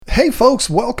Hey folks,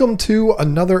 welcome to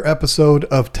another episode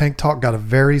of Tank Talk. Got a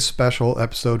very special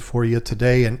episode for you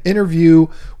today. An interview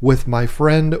with my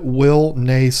friend Will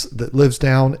Nace that lives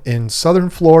down in Southern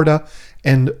Florida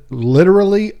and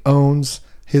literally owns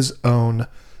his own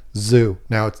zoo.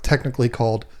 Now it's technically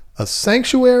called a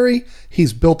sanctuary.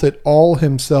 He's built it all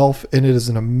himself and it is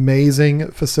an amazing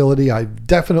facility. I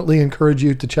definitely encourage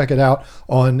you to check it out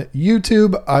on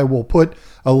YouTube. I will put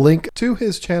a link to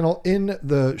his channel in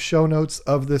the show notes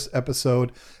of this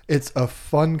episode. It's a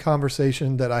fun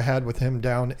conversation that I had with him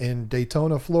down in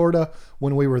Daytona, Florida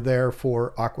when we were there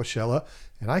for Aquashella,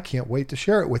 and I can't wait to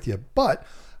share it with you. But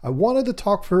I wanted to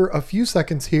talk for a few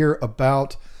seconds here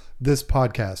about this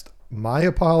podcast. My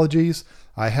apologies.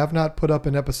 I have not put up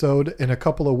an episode in a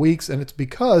couple of weeks, and it's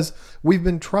because we've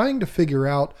been trying to figure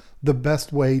out the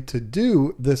best way to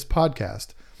do this podcast.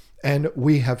 And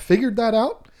we have figured that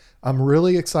out. I'm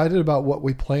really excited about what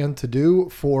we plan to do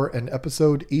for an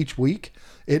episode each week.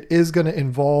 It is going to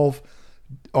involve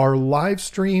our live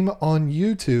stream on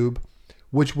YouTube,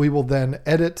 which we will then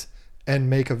edit and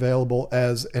make available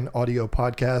as an audio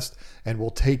podcast. And we'll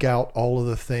take out all of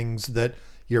the things that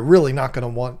you're really not going to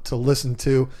want to listen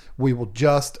to. We will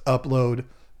just upload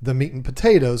the meat and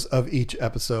potatoes of each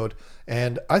episode.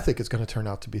 And I think it's going to turn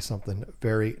out to be something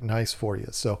very nice for you.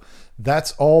 So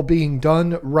that's all being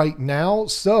done right now.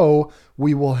 So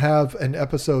we will have an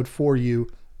episode for you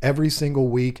every single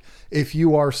week. If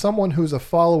you are someone who's a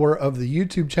follower of the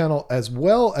YouTube channel as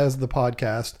well as the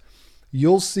podcast,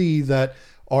 you'll see that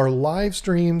our live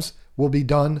streams will be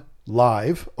done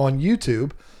live on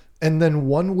YouTube. And then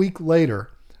 1 week later,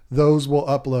 those will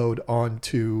upload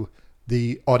onto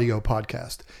the audio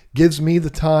podcast. Gives me the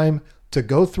time to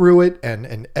go through it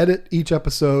and edit each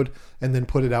episode and then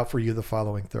put it out for you the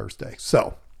following Thursday.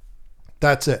 So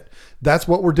that's it. That's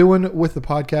what we're doing with the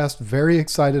podcast. Very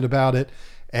excited about it.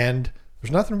 And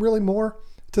there's nothing really more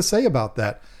to say about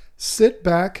that. Sit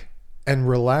back and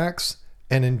relax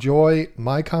and enjoy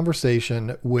my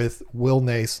conversation with Will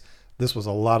Nace. This was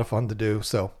a lot of fun to do.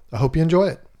 So I hope you enjoy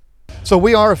it. So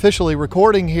we are officially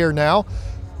recording here now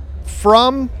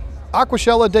from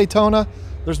Aquashella, Daytona.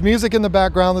 There's music in the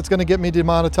background that's going to get me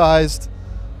demonetized,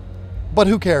 but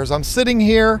who cares? I'm sitting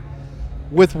here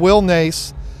with Will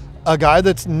Nace, a guy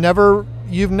that's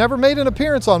you've never made an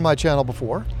appearance on my channel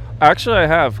before. Actually, I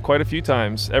have quite a few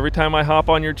times. Every time I hop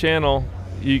on your channel,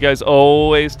 you guys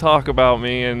always talk about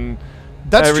me and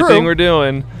everything we're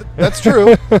doing. That's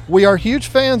true. We are huge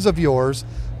fans of yours.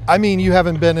 I mean, you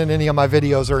haven't been in any of my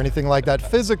videos or anything like that,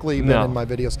 physically been in my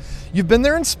videos. You've been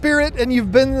there in spirit and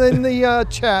you've been in the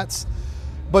chats.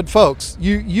 But folks,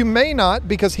 you may not,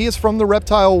 because he is from the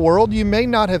reptile world, you may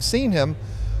not have seen him.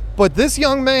 But this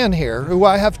young man here, who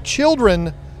I have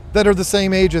children that are the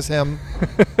same age as him,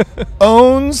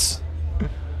 owns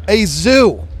a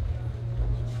zoo.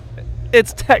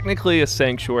 It's technically a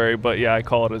sanctuary, but yeah, I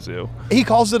call it a zoo. He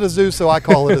calls it a zoo, so I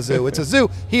call it a zoo. It's a zoo.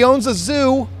 He owns a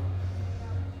zoo.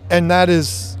 And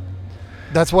that's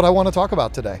what I want to talk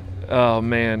about today. Oh,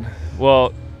 man.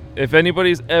 Well, if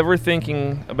anybody's ever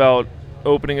thinking about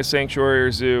opening a sanctuary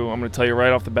or zoo, I'm going to tell you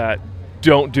right off the bat,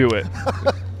 don't do it.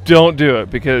 Don't do it,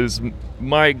 because,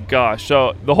 my gosh.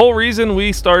 So the whole reason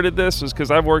we started this was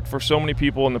because I've worked for so many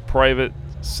people in the private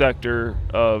sector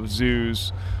of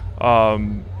zoos,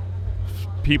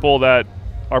 people that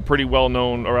are pretty well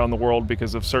known around the world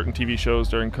because of certain TV shows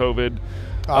during COVID.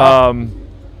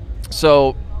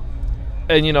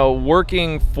 And, you know,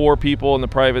 working for people in the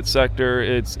private sector,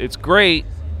 it's great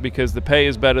because the pay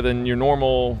is better than your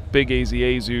normal big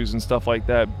AZA zoos and stuff like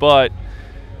that. But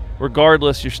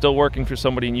regardless, you're still working for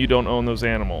somebody and you don't own those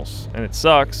animals. And it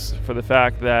sucks for the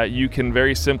fact that you can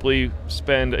very simply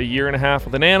spend a year and a half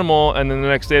with an animal and then the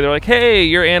next day they're like, hey,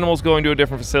 your animal's going to a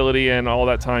different facility, and all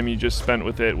that time you just spent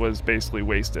with it was basically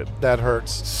wasted. That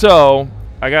hurts. So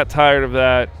I got tired of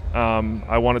that.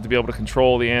 I wanted to be able to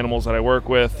control the animals that I work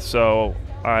with, so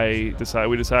we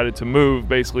decided to move,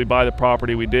 basically buy the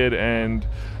property we did, and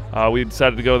we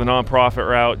decided to go the nonprofit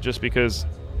route just because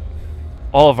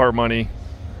all of our money,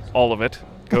 all of it,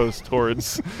 goes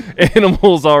towards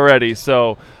animals already.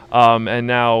 So, and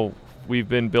now we've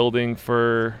been building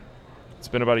it's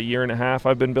been about a year and a half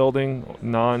I've been building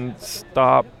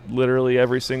non-stop, literally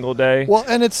every single day. Well,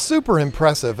 and it's super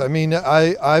impressive. I mean,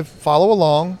 I follow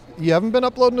along. You haven't been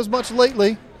uploading as much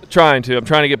lately. I'm trying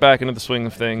to get back into the swing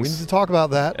of things. We need to talk about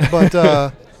that.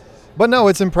 But no,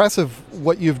 it's impressive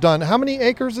what you've done. How many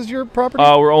acres is your property?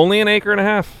 We're only an acre and a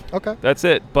half. Okay. That's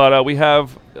it. But we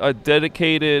have a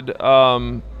dedicated,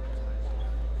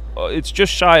 it's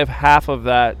just shy of half of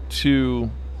that to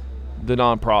the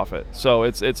nonprofit. So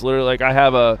it's literally like I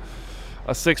have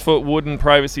a 6-foot wooden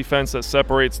privacy fence that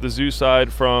separates the zoo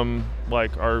side from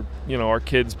like our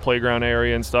kids' playground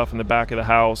area and stuff in the back of the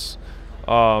house.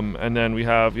 And then we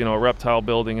have, a reptile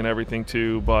building and everything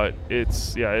too, but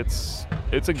it's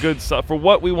a good stuff for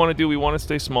what we want to do. We want to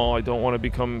stay small. I don't want to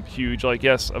become huge. Like,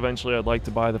 yes, eventually I'd like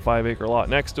to buy the 5-acre lot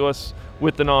next to us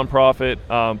with the nonprofit.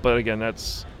 But again,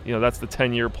 that's the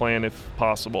 10-year plan if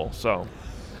possible. So,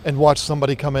 and watch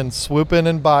somebody come in, swoop in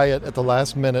and buy it at the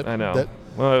last minute. I know.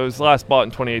 Well, it was last bought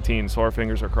in 2018, so our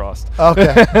fingers are crossed.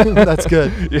 Okay. That's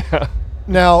good. Yeah.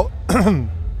 Now,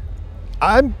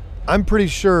 I'm pretty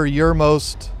sure your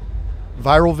most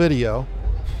viral video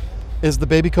is the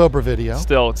baby cobra video.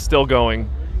 It's still going.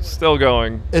 Still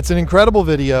going. It's an incredible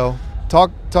video.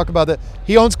 Talk about that.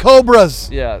 He owns cobras.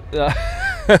 Yeah.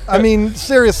 I mean,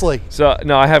 seriously. So,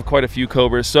 no, I have quite a few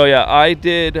cobras. So, yeah, I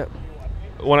did,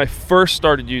 when I first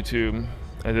started YouTube,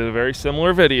 I did a very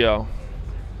similar video.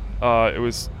 It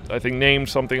was, I think, named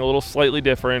something a little slightly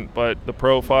different, but the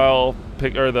profile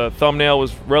pic or the thumbnail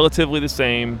was relatively the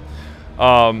same.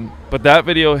 But that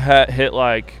video hit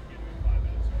like,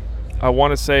 I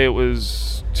want to say it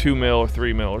was 2 mil or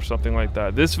 3 mil or something like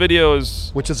that. This video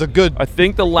is, which is a good, I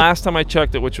think the last time I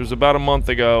checked it, which was about a month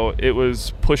ago, it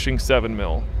was pushing 7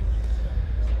 mil.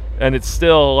 And it's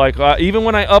still like, even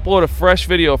when I upload a fresh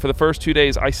video for the first 2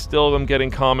 days, I still am getting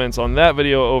comments on that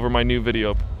video over my new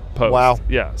video post. Wow.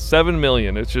 Yeah, 7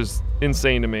 million. It's just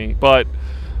insane to me. But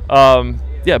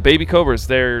yeah, baby cobras,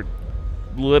 they're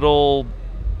little,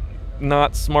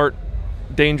 not smart,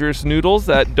 dangerous noodles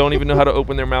that don't even know how to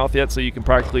open their mouth yet, so you can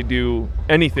practically do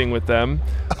anything with them.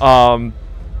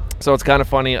 So it's kind of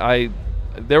funny.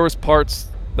 There was parts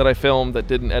that I filmed that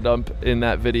didn't end up in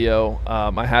that video.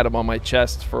 I had them on my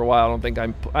chest for a while. I don't think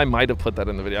I might have put that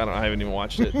in the video. I haven't even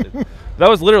watched it. That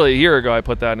was literally a year ago I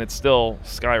put that, and it's still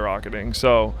skyrocketing.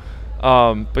 So,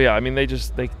 but yeah, I mean, they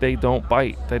don't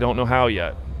bite. They don't know how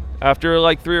yet. After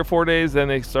like 3 or 4 days, then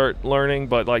they start learning.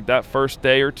 But like that first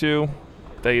day or two,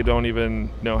 they don't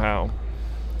even know how.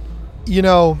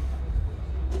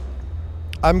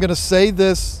 I'm going to say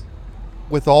this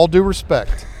with all due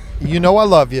respect. I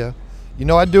love you.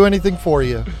 I'd do anything for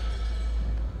you.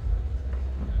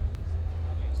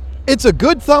 It's a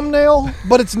good thumbnail,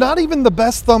 but it's not even the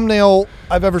best thumbnail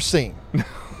I've ever seen.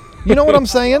 You know what I'm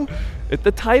saying? It's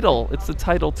the title. It's the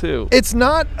title too. It's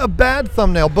not a bad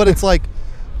thumbnail, but it's like,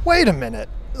 wait a minute.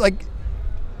 Like,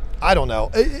 I don't know.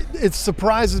 It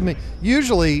surprises me.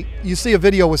 Usually, you see a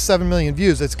video with 7 million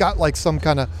views. It's got like some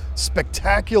kind of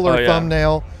spectacular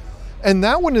thumbnail. And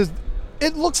that one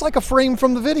it looks like a frame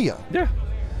from the video. Yeah.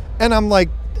 And I'm like,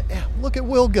 look at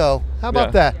Will go. How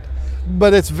about that?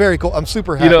 But it's very cool. I'm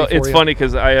super happy for it's funny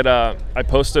because I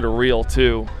posted a reel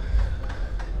too.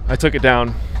 I took it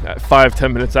down at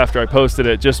 5-10 minutes after I posted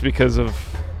it just because of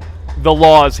the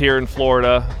laws here in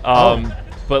Florida.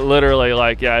 But literally,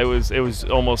 like, yeah, it was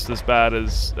almost as bad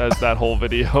as that whole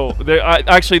video.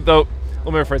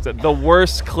 Let me rephrase that. The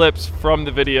worst clips from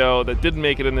the video that didn't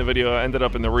make it in the video ended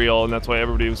up in the reel, and that's why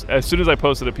everybody was. As soon as I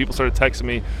posted it, people started texting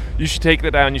me, "You should take that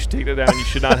down. You should take that down. You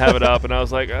should not have it up." And I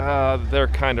was like, they're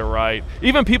kind of right.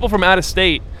 Even people from out of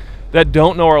state that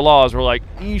don't know our laws were like,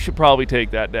 "You should probably take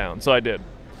that down." So I did.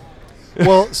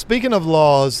 Well, speaking of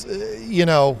laws,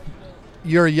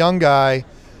 you're a young guy.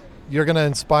 You're going to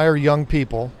inspire young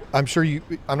people. I'm sure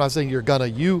I'm not saying you're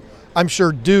going to. I'm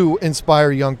sure do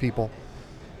inspire young people.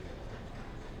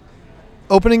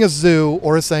 Opening a zoo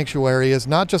or a sanctuary is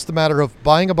not just a matter of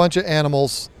buying a bunch of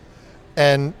animals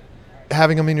and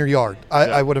having them in your yard,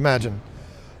 I would imagine.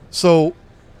 So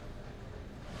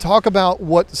talk about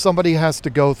what somebody has to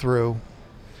go through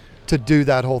to do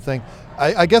that whole thing.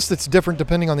 I guess it's different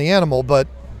depending on the animal, but...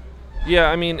 Yeah,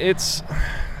 I mean,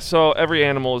 so every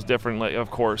animal is different, like, of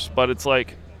course, but it's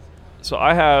like, so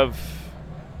I have,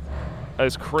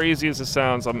 as crazy as it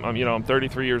sounds, I'm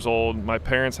 33 years old. My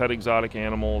parents had exotic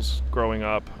animals growing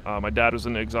up. My dad was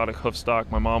into exotic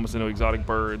hoofstock. My mom was into exotic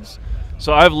birds.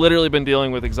 So I've literally been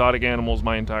dealing with exotic animals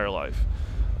my entire life.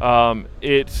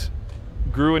 It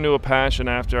grew into a passion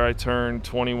after I turned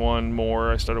 21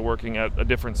 more. I started working at a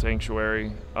different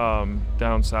sanctuary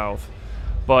down south.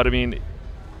 But I mean,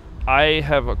 I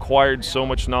have acquired so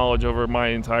much knowledge over my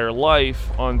entire life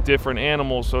on different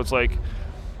animals. So it's like,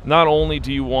 not only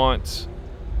do you want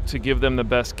to give them the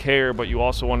best care, but you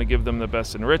also want to give them the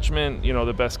best enrichment,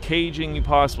 the best caging you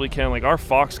possibly can. Like, our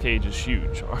fox cage is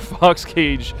huge. Our fox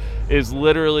cage is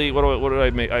literally, what did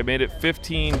I make? I made it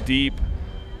 15 deep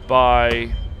by,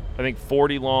 I think,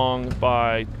 40 long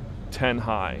by 10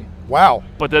 high. Wow.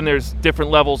 But then there's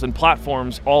different levels and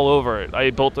platforms all over it. I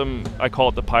built them, I call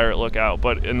it the Pirate Lookout,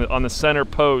 but on the center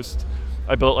post,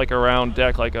 I built like a round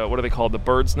deck, like what are they called? The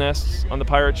bird's nests on the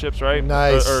pirate ships, right?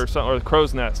 Nice. Or the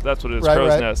crow's nest. That's what it is, Right, crow's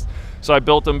right. nest. So I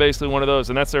built them basically one of those,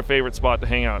 and that's their favorite spot to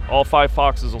hang out. All 5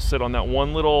 foxes will sit on that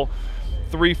one little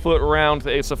 3-foot round.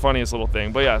 It's the funniest little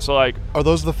thing. But yeah, so like. Are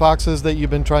those the foxes that you've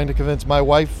been trying to convince my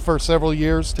wife for several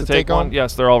years to take on?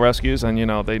 Yes, they're all rescues, and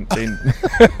they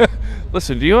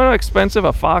listen, do you know how expensive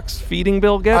a fox feeding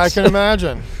bill gets? I can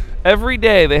imagine. Every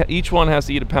day, each one has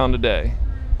to eat a pound a day.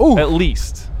 Ooh. At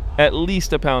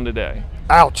least a pound a day.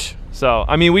 Ouch. So,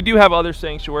 I mean, we do have other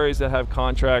sanctuaries that have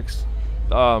contracts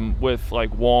with like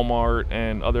Walmart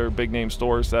and other big name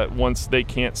stores that once they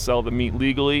can't sell the meat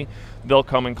legally, they'll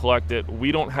come and collect it.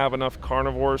 We don't have enough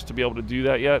carnivores to be able to do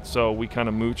that yet, so we kind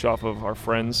of mooch off of our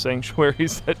friends'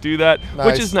 sanctuaries that do that,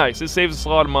 which is nice. It saves us a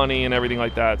lot of money and everything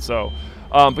like that. So,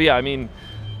 but yeah, I mean,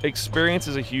 experience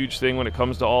is a huge thing when it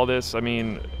comes to all this. I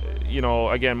mean,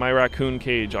 again, my raccoon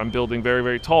cage, I'm building very,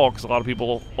 very tall because a lot of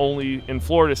people only in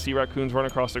Florida see raccoons run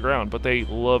across the ground, but they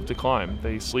love to climb.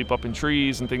 They sleep up in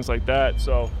trees and things like that.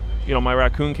 So, my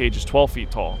raccoon cage is 12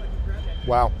 feet tall.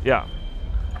 Wow. Yeah.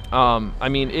 I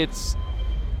mean, it's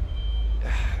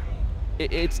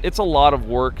a lot of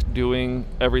work doing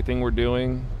everything we're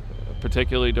doing,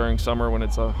 particularly during summer when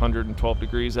it's 112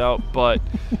 degrees out, but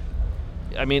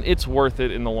I mean, it's worth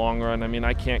it in the long run. I mean,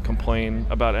 I can't complain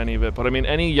about any of it. But, I mean,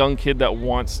 any young kid that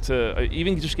wants to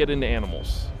even just get into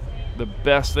animals, the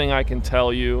best thing I can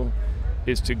tell you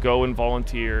is to go and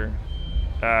volunteer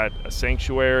at a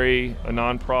sanctuary, a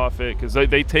nonprofit, because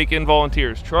they take in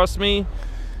volunteers. Trust me.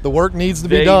 The work needs to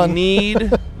be done. They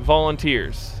need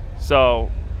volunteers. So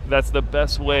that's the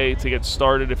best way to get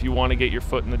started if you want to get your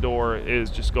foot in the door is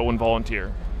just go and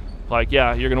volunteer. Like,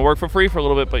 yeah, you're going to work for free for a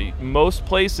little bit, but most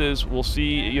places will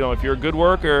see, if you're a good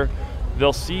worker,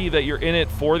 they'll see that you're in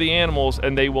it for the animals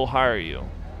and they will hire you.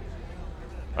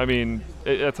 I mean,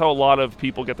 that's how a lot of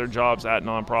people get their jobs at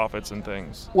nonprofits and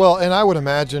things. Well, and I would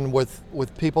imagine with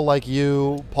people like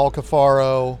you, Paul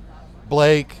Cafaro,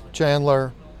 Blake,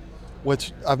 Chandler,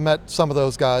 which I've met some of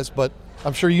those guys, but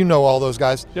I'm sure you know all those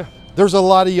guys. Yeah. There's a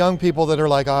lot of young people that are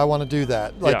like, I want to do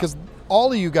that. Like, Yeah. because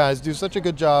all of you guys do such a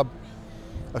good job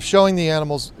of showing the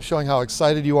animals, showing how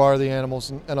excited you are, the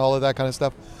animals, and all of that kind of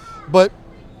stuff. But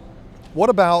what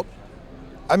about,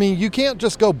 I mean, you can't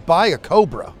just go buy a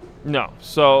Cobra. No.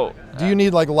 So Do you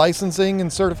need like licensing and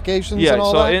certifications yeah, and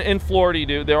all so that? in Florida you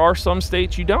do. There are some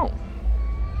states you don't.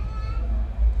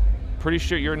 Pretty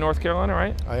sure you're in North Carolina,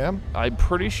 right? I am. I'm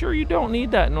pretty sure you don't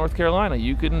need that in North Carolina.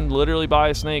 You can literally buy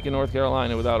a snake in North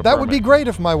Carolina without a That permit. would be great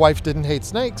if my wife didn't hate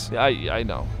snakes. I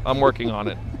know. I'm working on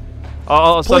it.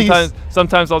 Please.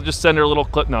 Sometimes I'll just send her a little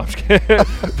clip. No, I'm just kidding.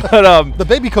 But The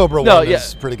baby Cobra one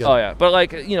is pretty good. Oh yeah, but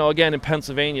like again in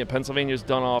Pennsylvania's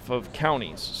done off of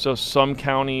counties. So some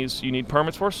counties you need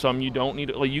permits for, some you don't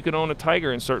need. Like you can own a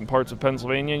tiger in certain parts of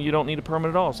Pennsylvania, and you don't need a permit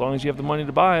at all. As long as you have the money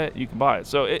to buy it, you can buy it.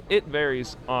 So it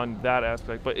varies on that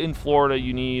aspect. But in Florida,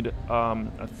 you need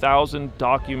 1,000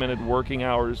 documented working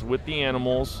hours with the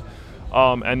animals,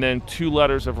 and then 2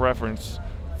 letters of reference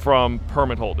from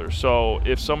permit holders. So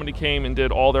if somebody came and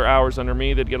did all their hours under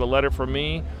me, they'd get a letter from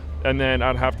me, and then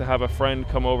I'd have to have a friend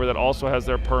come over that also has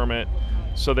their permit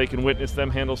so they can witness them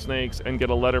handle snakes and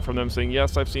get a letter from them saying,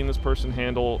 yes, I've seen this person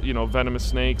handle, venomous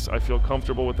snakes. I feel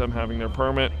comfortable with them having their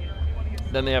permit.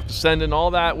 Then they have to send in all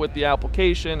that with the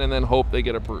application and then hope they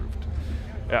get approved.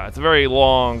 Yeah, it's a very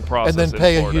long process. And then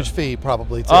pay in Florida. a huge fee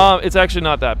probably too. It's actually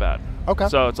not that bad. Okay.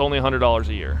 So it's only $100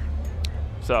 a year.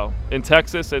 So in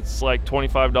Texas, it's like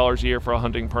 $25 a year for a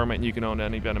hunting permit, and you can own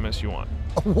any venomous you want.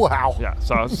 Wow. Yeah.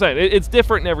 So I was saying it's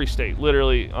different in every state.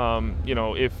 Literally,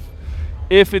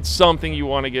 if it's something you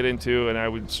want to get into, and I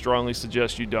would strongly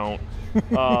suggest you don't,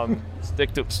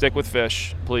 stick with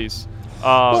fish, please.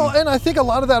 Well, and I think a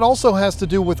lot of that also has to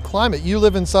do with climate. You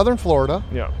live in southern Florida,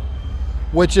 Yeah.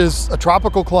 which is a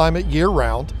tropical climate year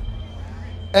round,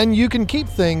 and you can keep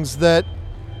things that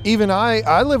even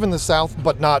I live in the South,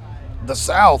 but not the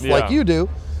South like you do.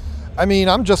 I mean,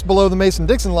 I'm just below the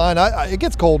Mason-Dixon line. It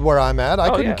gets cold where I'm at. I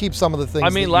couldn't keep some of the things. I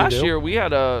mean, that last you do. year we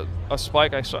had a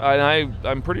spike. I saw, and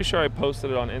I'm pretty sure I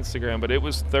posted it on Instagram, but it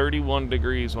was 31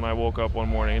 degrees when I woke up one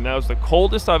morning, and that was the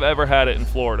coldest I've ever had it in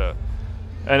Florida.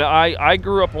 And I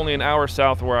grew up only an hour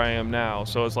south of where I am now,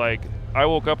 so it's like I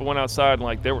woke up and went outside and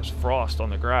like there was frost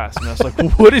on the grass, and I was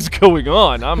like, "What is going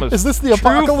on?" I'm a Is this the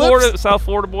true apocalypse? South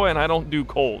Florida boy, and I don't do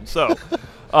cold, so.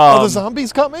 Are the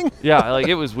zombies coming? Yeah, like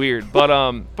it was weird, but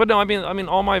no, I mean,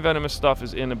 all my venomous stuff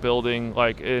is in a building,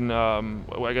 like in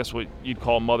I guess what you'd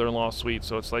call mother-in-law suite.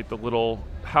 So it's like the little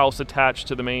house attached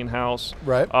to the main house,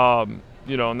 Right.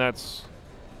 And that's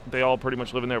they all pretty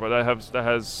much live in there. But that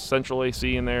has central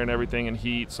AC in there and everything and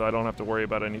heat, so I don't have to worry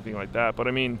about anything like that. But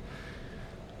I mean,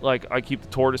 like I keep the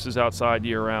tortoises outside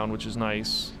year round, which is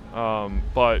nice.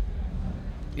 But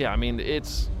yeah, I mean, it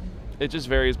just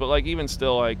varies. But like even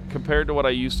still, like compared to what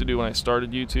I used to do when I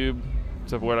started YouTube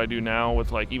to what I do now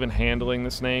with like even handling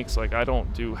the snakes, like I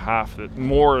don't do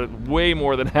way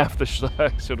more than half the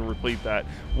I should repeat that,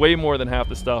 way more than half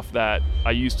the stuff that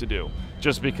I used to do.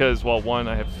 Just because, well, one,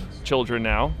 I have children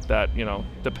now that,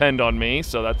 depend on me,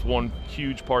 so that's one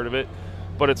huge part of it.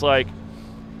 But it's like,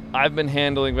 I've been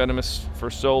handling venomous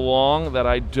for so long that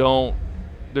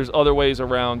there's other ways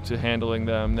around to handling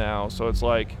them now. So it's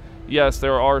like, yes,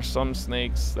 there are some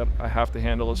snakes that I have to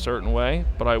handle a certain way,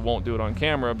 but I won't do it on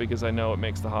camera because I know it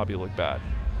makes the hobby look bad.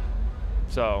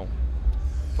 So,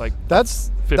 like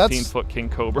that's 15-foot king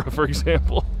cobra, for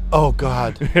example. Oh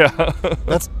God. Yeah.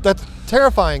 That's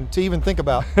terrifying to even think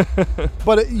about.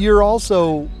 But you're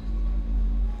also,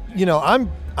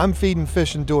 I'm feeding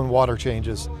fish and doing water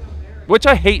changes. Which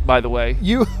I hate, by the way.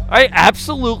 I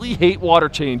absolutely hate water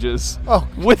changes. Oh.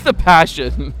 With a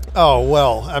passion. Oh,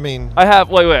 well, I mean. I have,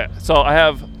 wait. So I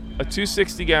have a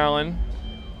 260 gallon.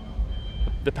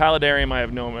 The paludarium, I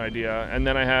have no idea. And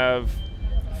then I have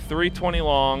 320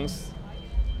 longs.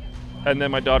 And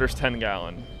then my daughter's 10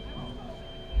 gallon.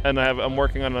 And I'm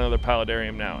working on another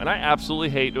paludarium now. And I absolutely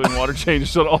hate doing water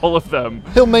changes on all of them.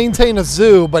 He'll maintain a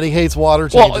zoo, but he hates water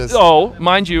changes. Well,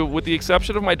 mind you, with the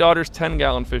exception of my daughter's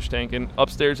 10-gallon fish tank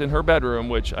upstairs in her bedroom,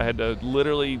 which I had to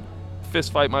literally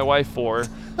fist fight my wife for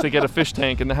to get a fish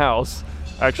tank in the house.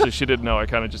 Actually, she didn't know. I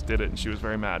kind of just did it, and she was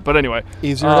very mad. But anyway.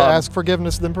 Easier to ask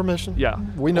forgiveness than permission. Yeah.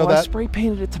 We know that. I spray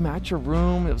painted it to match your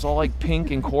room. It was all like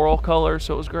pink and coral color,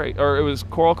 so it was great. Or it was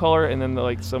coral color and then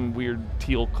like some weird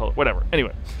teal color. Whatever.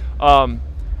 Anyway. But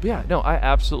yeah, no, I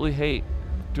absolutely hate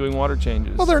doing water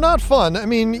changes. Well, they're not fun. I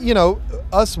mean,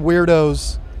 us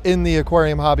weirdos in the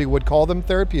aquarium hobby would call them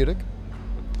therapeutic.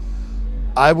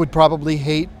 I would probably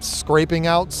hate scraping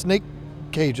out snake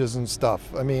cages and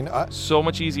stuff. I mean, so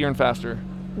much easier and faster.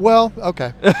 Well,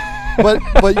 okay. but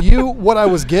what I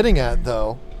was getting at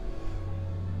though,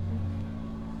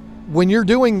 when you're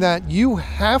doing that, you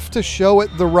have to show it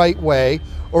the right way,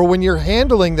 or when you're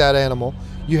handling that animal,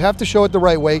 you have to show it the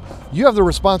right way. You have the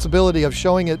responsibility of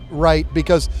showing it right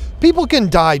because people can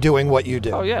die doing what you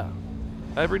do. Oh yeah,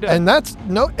 every day. And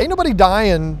ain't nobody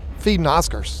dying feeding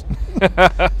Oscars.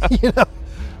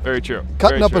 Very true.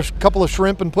 Cutting up a couple of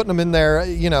shrimp and putting them in there.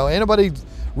 Ain't nobody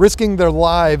risking their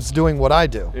lives doing what I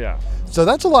do. Yeah. So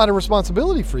that's a lot of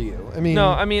responsibility for you. I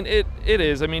mean, it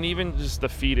is. I mean, even just the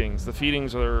feedings. The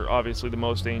feedings are obviously the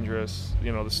most dangerous.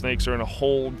 The snakes are in a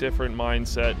whole different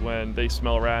mindset when they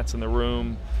smell rats in the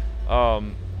room.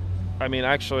 I mean,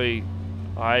 actually,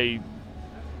 I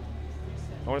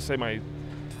want to say my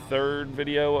third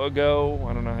video ago.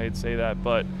 I don't know how you'd say that,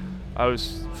 but I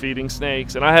was feeding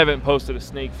snakes, and I haven't posted a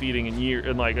snake feeding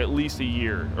in like at least a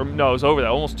year. Or no, it was over that,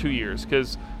 almost 2 years,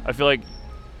 because I feel like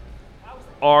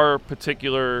our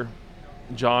particular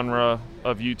genre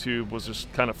of YouTube was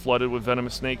just kind of flooded with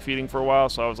venomous snake feeding for a while,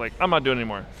 so I was like, I'm not doing it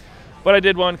anymore. But I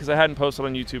did one because I hadn't posted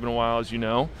on YouTube in a while, as you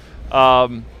know.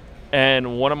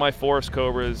 And one of my forest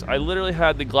cobras, I literally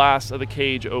had the glass of the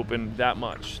cage open that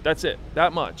much. That's it,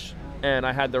 that much. And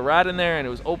I had the rat in there, and it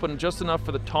was open just enough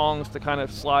for the tongs to kind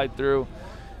of slide through.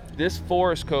 This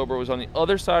forest cobra was on the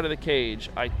other side of the cage.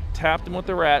 I tapped him with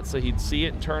the rat so he'd see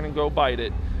it and turn and go bite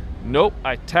it. Nope,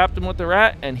 I tapped him with the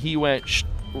rat, and he went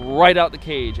right out the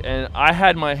cage. And I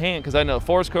had my hand, because I know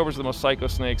forest cobras are the most psycho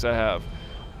snakes I have.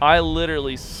 I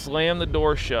literally slammed the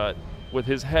door shut with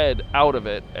his head out of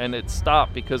it, and it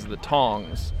stopped because of the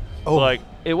tongs. Oh. Like,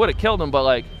 it would have killed him, but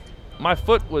like, my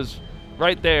foot was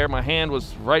right there, my hand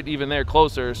was right even there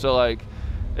closer, so like,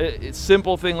 it's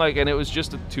simple thing, like, and it was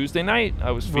just a Tuesday night.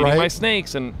 I was feeding my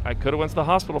snakes, and I could have went to the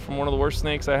hospital from one of the worst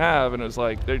snakes I have, and it was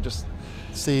like, they're just...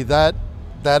 See, that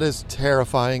is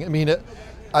terrifying. I mean,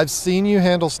 I've seen you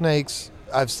handle snakes.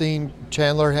 I've seen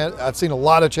Chandler. I've seen a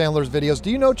lot of Chandler's videos.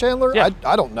 Do you know Chandler? Yeah.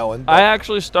 I don't know him. I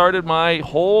actually started my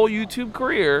whole YouTube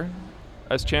career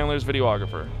as Chandler's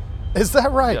videographer. Is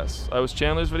that right? Yes, I was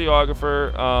Chandler's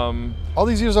videographer. All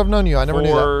these years I've known you, I never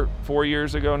knew that. 4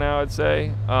 years ago now, I'd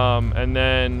say. And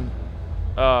then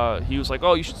he was like,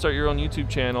 "Oh, you should start your own YouTube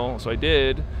channel." So I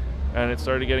did, and it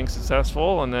started getting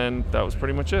successful. And then that was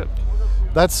pretty much it.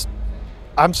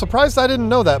 I'm surprised I didn't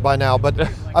know that by now, but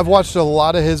I've watched a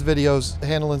lot of his videos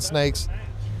handling snakes,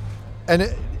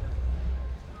 and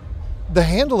the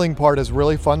handling part is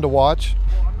really fun to watch.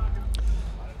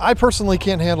 I personally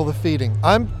can't handle the feeding.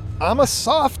 I'm a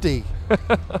softie.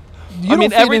 You don't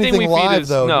feed everything we live, feed is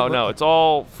though. no, it's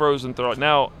all frozen throughout.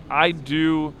 Now I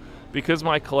do, because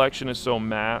my collection is so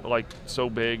so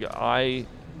big. I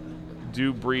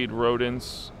do breed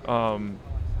rodents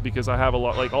because I have a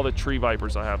lot, like all the tree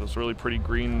vipers I have, those really pretty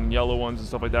green and yellow ones and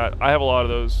stuff like that. I have a lot of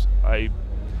those. I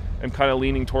am kind of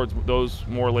leaning towards those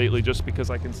more lately just because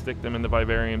I can stick them in the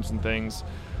vivariums and things.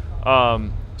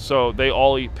 So they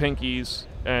all eat pinkies,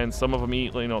 and some of them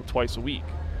eat, twice a week.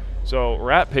 So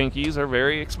rat pinkies are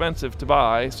very expensive to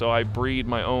buy, so I breed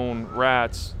my own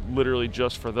rats literally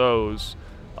just for those.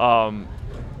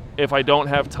 If I don't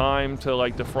have time to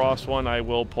defrost one, I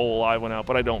will pull a live one out,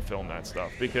 but I don't film that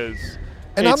stuff because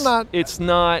I'm not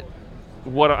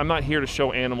here to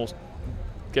show animals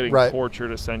getting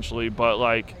tortured essentially, but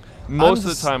most of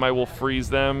the time I will freeze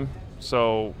them,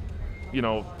 so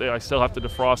I still have to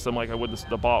defrost them like I would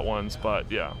the bought ones, but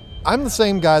yeah. I'm the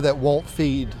same guy that won't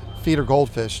feed or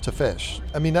goldfish to fish.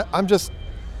 I mean,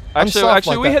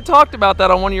 Actually, we had talked about that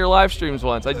on one of your live streams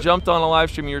once. I jumped on a live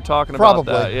stream and you were talking about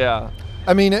that. Yeah.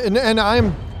 I mean, and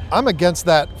I'm against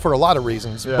that for a lot of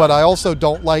reasons, but I also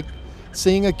don't like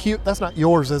seeing a cute. That's not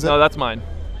yours, is it? No, that's mine.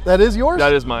 That is yours?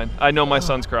 That is mine. I know my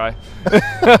son's cry.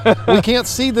 We can't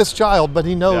see this child, but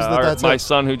he knows that's my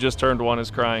son who just turned 1 is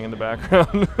crying in the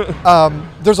background.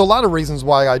 There's a lot of reasons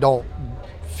why I don't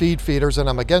feed feeders, and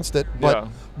I'm against it.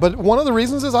 But one of the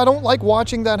reasons is I don't like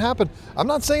watching that happen. I'm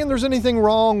not saying there's anything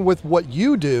wrong with what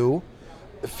you do,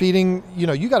 feeding.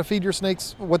 You got to feed your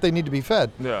snakes what they need to be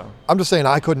fed. Yeah. I'm just saying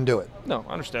I couldn't do it. No,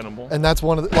 understandable. And that's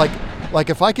one of the, like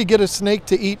if I could get a snake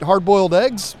to eat hard-boiled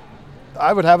eggs,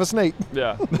 I would have a snake.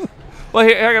 Yeah. Well,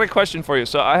 here, I got a question for you.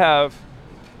 So I have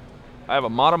a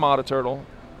mata turtle,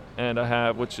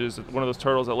 and which is one of those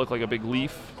turtles that look like a big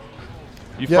leaf.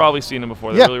 You've probably seen them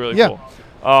before. They're really cool.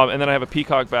 And then I have a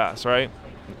peacock bass, right?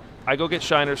 I go get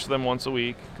shiners for them once a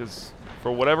week because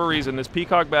for whatever reason, this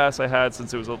peacock bass I had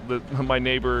since it was my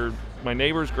neighbor's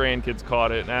grandkids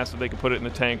caught it and asked if they could put it in the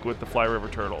tank with the Fly River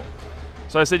turtle.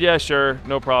 So I said, yeah, sure,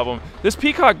 no problem. This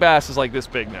peacock bass is like this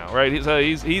big now, right?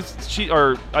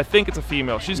 I think it's a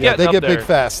female. She's getting up there. They get big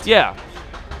fast. Yeah.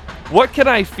 What can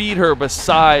I feed her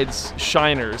besides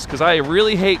shiners? Because I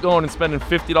really hate going and spending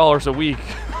 $50 a week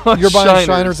on You're buying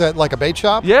shiners at a bait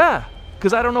shop? Yeah,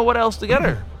 because I don't know what else to get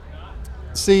her.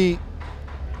 See,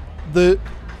 there's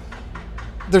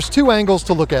two angles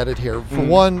to look at it here. For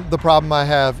one, the problem I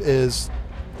have is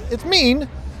it's mean,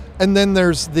 and then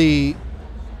there's the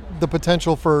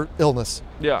potential for illness.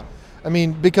 Yeah. I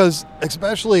mean, because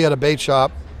especially at a bait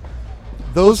shop,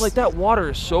 those that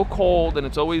water is so cold and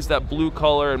it's always that blue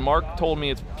color, and Mark told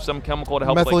me it's some chemical to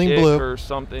help methylene blue or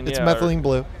something. It's methylene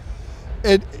blue.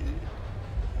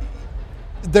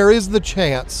 There is the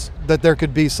chance that there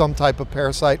could be some type of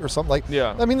parasite or something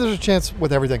I mean, there's a chance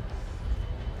with everything.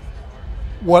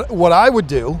 What I would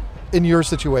do in your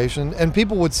situation, and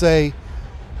people would say,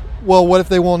 well, what if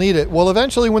they won't eat it? Well,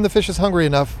 eventually when the fish is hungry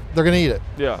enough, they're going to eat it.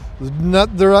 Yeah.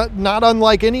 They're not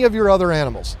unlike any of your other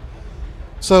animals.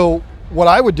 So what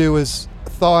I would do is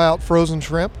thaw out frozen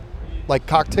shrimp, like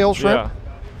cocktail shrimp.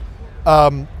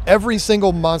 Yeah. Every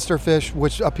single monster fish,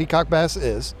 which a peacock bass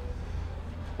is.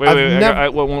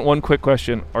 Wait. One quick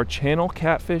question. Are channel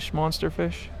catfish monster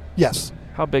fish? Yes.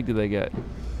 How big do they get?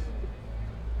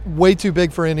 Way too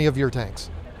big for any of your tanks.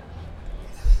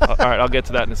 All right, I'll get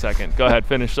to that in a second. Go ahead,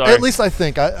 finish. Sorry. At least I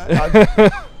think.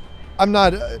 I'm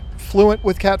not fluent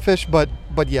with catfish, but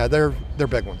yeah, they're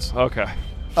big ones. Okay.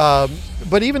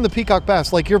 But even the peacock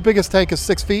bass, your biggest tank is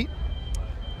 6 feet.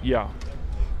 Yeah.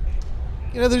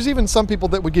 There's even some people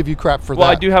that would give you crap for that. Well,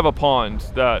 I do have a pond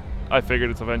that I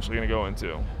figured it's eventually going to go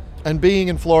into. And being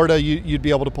in Florida, you'd be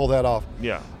able to pull that off.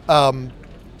 Yeah.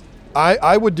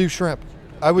 I would do shrimp.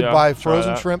 I would buy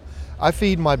frozen shrimp. I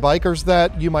feed my bikers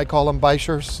that. You might call them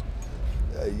bishers.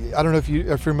 I don't know if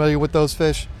you are familiar with those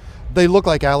fish. They look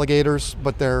like alligators,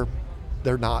 but they're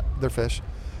not. They're fish.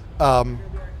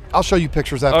 I'll show you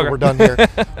pictures after we're done here.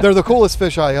 They're the coolest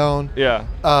fish I own. Yeah.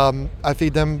 I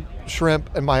feed them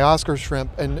shrimp and my Oscar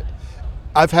shrimp. And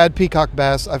I've had peacock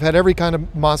bass. I've had every kind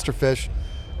of monster fish,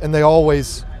 and they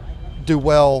always do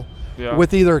well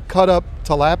with either cut up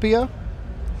tilapia,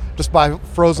 just buy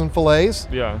frozen fillets.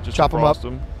 Yeah, just chop them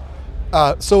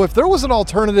up. So if there was an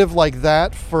alternative like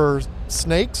that for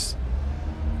snakes,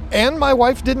 and my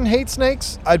wife didn't hate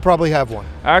snakes, I'd probably have one.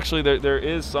 Actually, there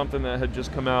is something that had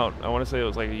just come out. I want to say it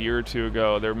was a year or two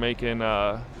ago. They're making,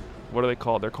 what are they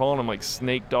called? They're calling them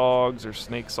snake dogs or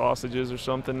snake sausages or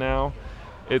something now.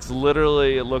 It's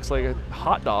literally, it looks like a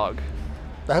hot dog.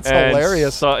 That's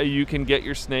hilarious. So you can get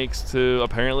your snakes to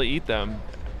apparently eat them.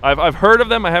 I've heard of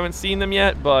them. I haven't seen them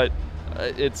yet, but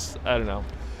I don't know.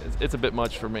 It's a bit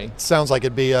much for me. Sounds like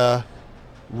it'd be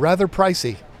rather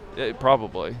pricey.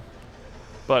 Probably.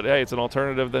 But hey, it's an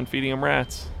alternative than feeding them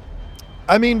rats.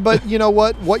 I mean, but you know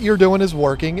what? What you're doing is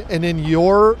working, and in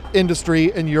your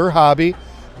industry and your hobby,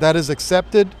 That is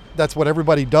accepted. That's what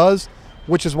everybody does,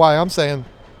 which is why I'm saying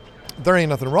there ain't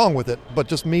nothing wrong with it. But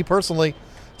just me personally,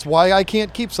 it's why I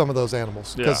can't keep some of those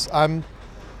animals, because I'm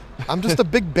just a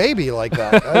big baby like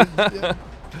that.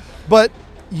 But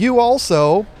you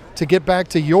also, to get back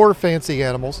to your fancy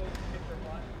animals,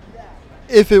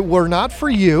 if it were not for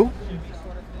you,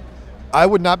 I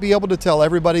would not be able to tell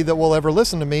everybody that will ever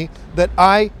listen to me that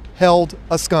I held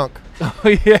a skunk.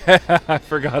 Oh, yeah. I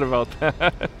forgot about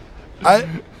that.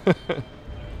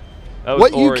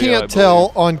 What you can't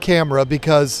tell on camera,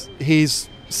 because he's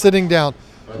sitting down,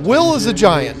 Will is a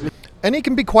giant, and he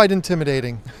can be quite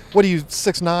intimidating. What are you,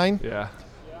 6'9"? Yeah.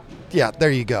 Yeah,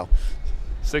 there you go.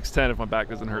 6'10" if my back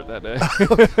doesn't hurt that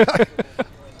day.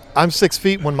 I'm 6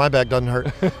 feet when my back doesn't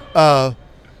hurt.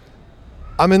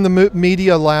 I'm in the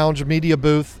media lounge, media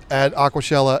booth at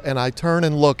Aquashella, and I turn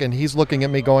and look, and he's looking at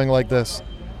me going like this.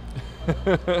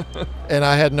 And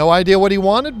I had no idea what he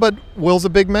wanted, but Will's a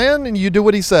big man, and you do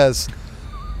what he says.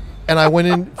 And I went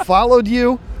in, followed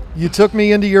you. You took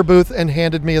me into your booth and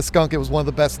handed me a skunk. It was one of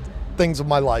the best things of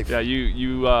my life. Yeah,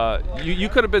 you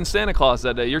could have been Santa Claus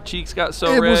that day. Your cheeks got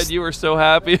so red. You were so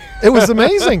happy. It was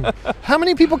amazing. How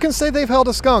many people can say they've held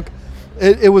a skunk?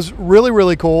 It was really,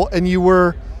 really cool. And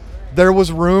there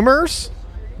was rumors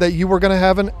that you were going to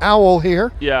have an owl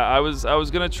here. Yeah, I was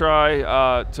going to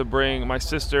try to bring my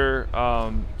sister.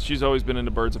 She's always been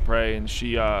into birds of prey, and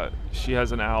she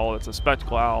has an owl. It's a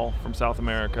spectacle owl from South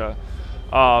America.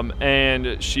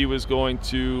 And she was going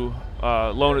to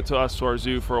loan it to us to our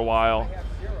zoo for a while.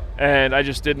 And I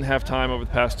just didn't have time over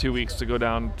the past 2 weeks to go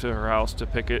down to her house to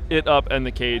pick it up and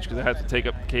the cage, because I had to take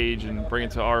up the cage and bring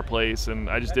it to our place, and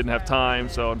I just didn't have time.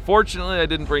 So unfortunately, I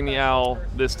didn't bring the owl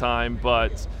this time,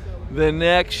 but the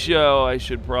next show I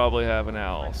should probably have an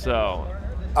owl. So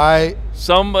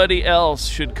somebody else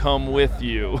should come with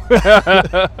you.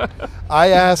 I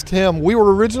asked him. We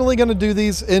were originally going to do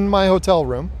these in my hotel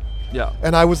room. Yeah.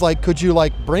 And I was like, could you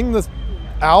bring the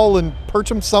owl and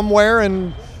perch him somewhere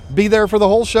and be there for the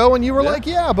whole show? And you were like,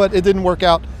 yeah, but it didn't work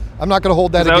out. I'm not going to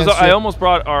hold that against you. I almost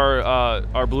brought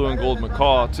our blue and gold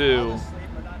macaw too,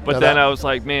 but then I was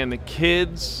like, man, the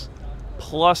kids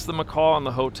plus the macaw in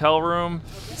the hotel room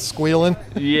squealing.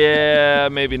 Yeah,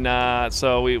 maybe not.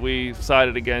 So we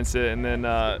decided against it, and then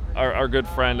our good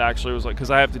friend actually was like,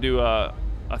 because I have to do a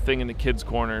thing in the kids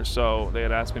corner, so they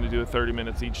had asked me to do 30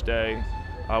 minutes each day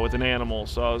with an animal.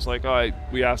 So I was like, all right,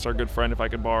 we asked our good friend if I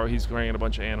could borrow, he's bringing a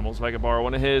bunch of animals, if I could borrow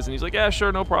one of his, and he's like, yeah,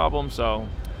 sure, no problem. So,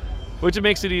 which it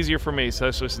makes it easier for me,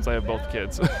 especially since I have both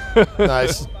kids.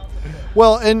 Nice.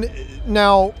 Well, and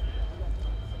now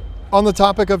on the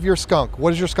topic of your skunk,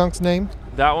 what is your skunk's name?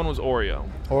 That one was Oreo.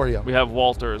 Oreo. We have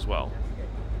Walter as well.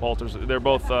 They're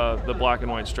both the black and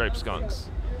white striped skunks.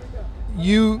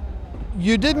 You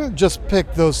didn't just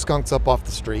pick those skunks up off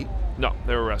the street. No,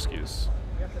 they were rescues.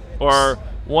 Or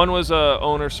one was a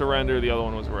owner surrender, the other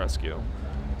one was a rescue.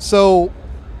 So,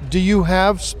 do you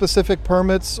have specific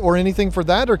permits or anything for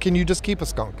that, or can you just keep a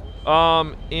skunk?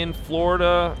 In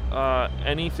Florida,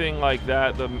 anything like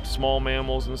that, the small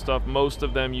mammals and stuff, most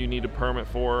of them you need a permit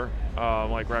for,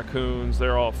 like raccoons,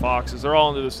 foxes, they're all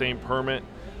under the same permit,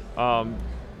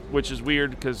 which is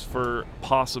weird because for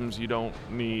possums you don't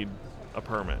need a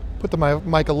permit. Put the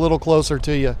mic a little closer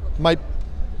to you.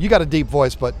 You got a deep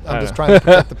voice, but I'm just trying to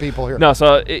protect the people here. No,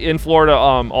 so in Florida,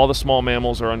 all the small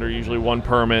mammals are under usually one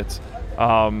permit.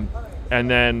 And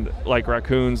then like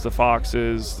raccoons, the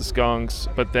foxes, the skunks,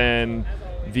 but then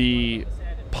the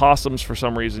possums, for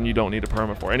some reason, you don't need a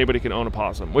permit for. Anybody can own a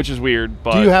possum, which is weird.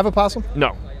 But do you have a possum?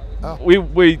 No. Oh.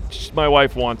 My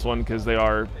wife wants one because they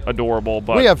are adorable.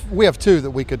 But we have two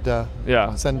that we could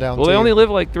send down. Well, they only live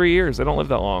like 3 years. They don't live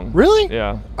that long. Really?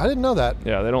 Yeah. I didn't know that.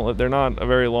 Yeah, they don't live. They're not a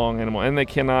very long animal, and they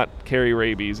cannot carry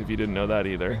rabies. If you didn't know that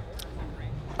either.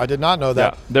 I did not know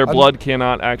that. Yeah, their blood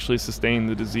cannot actually sustain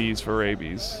the disease for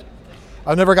rabies.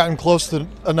 I've never gotten close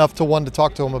enough to one to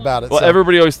talk to them about it. Well,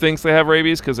 everybody always thinks they have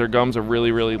rabies because their gums are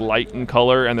really, really light in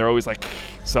color, and they're always like,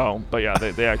 so. But yeah,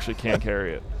 they actually can't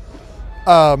carry it.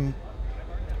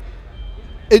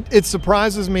 It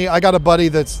surprises me. I got a buddy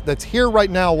that's here right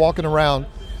now walking around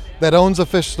that owns a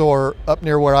fish store up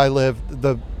near where I live,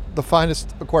 the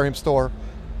finest aquarium store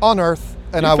on earth.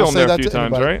 And I will say that to anybody. You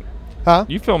filmed there a few times, right? Huh?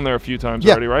 You filmed there a few times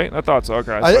already, right? I thought so.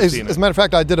 Okay. As a matter of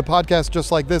fact, I did a podcast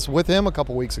just like this with him a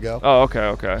couple weeks ago. Oh,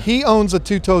 okay. He owns a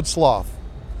two-toed sloth.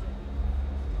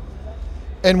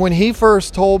 And when he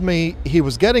first told me he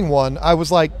was getting one, I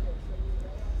was like,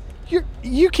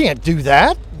 you can't do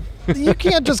that. You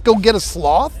can't just go get a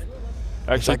sloth.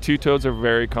 Actually, two-toads are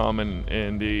very common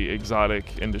in the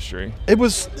exotic industry. It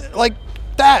was like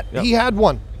that. Yep. He had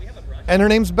one. And her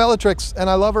name's Bellatrix, and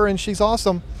I love her, and she's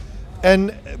awesome.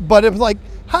 But it was like,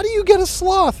 how do you get a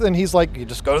sloth? And he's like, you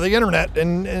just go to the internet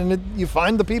and you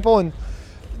find the people. And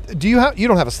you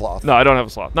don't have a sloth? No, I don't have a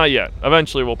sloth. Not yet.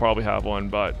 Eventually we'll probably have one,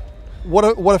 but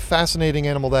what a fascinating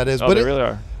animal that is. Oh, but they really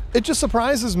are. It just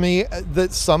surprises me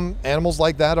that some animals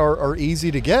like that are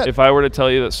easy to get. If I were to tell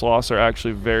you that sloths are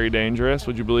actually very dangerous,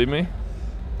 would you believe me?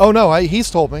 Oh no, he's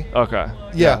told me. Okay.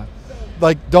 Yeah.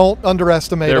 Like, don't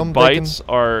underestimate them. Their bites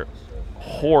are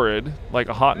horrid, like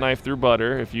a hot knife through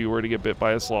butter if you were to get bit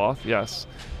by a sloth, yes.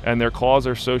 And their claws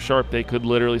are so sharp they could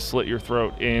literally slit your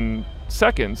throat in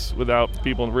seconds without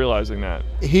people realizing that.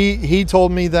 He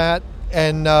told me that,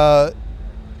 and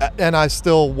I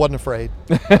still wasn't afraid.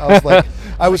 I was like,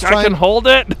 I can hold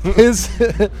it.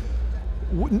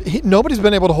 Nobody's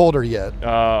been able to hold her yet.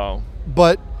 Oh.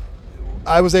 But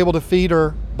I was able to feed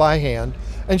her by hand,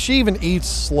 and she even eats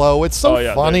slow. It's so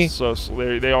funny.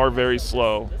 They are very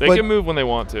slow. They can move when they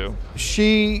want to.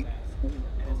 She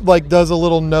does a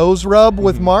little nose rub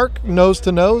with Mark, nose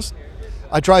to nose.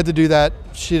 I tried to do that.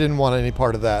 She didn't want any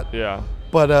part of that. Yeah.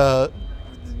 But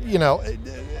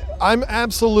I'm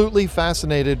absolutely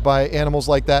fascinated by animals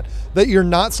like that you're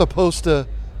not supposed to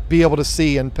be able to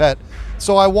see and pet.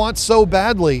 So I want so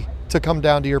badly to come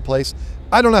down to your place.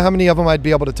 I don't know how many of them I'd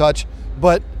be able to touch,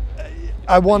 but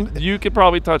I want... You could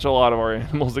probably touch a lot of our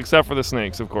animals, except for the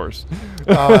snakes, of course.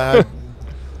 I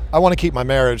want to keep my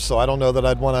marriage, so I don't know that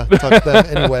I'd want to touch them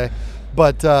anyway.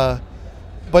 But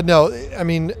no, I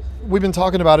mean, we've been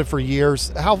talking about it for years.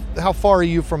 How far are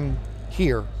you from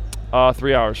here?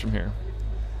 3 hours from here.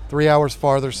 3 hours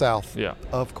farther south. Yeah.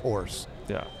 Of course.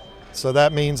 Yeah. So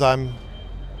that means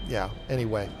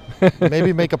anyway.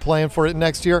 Maybe make a plan for it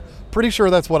next year. Pretty sure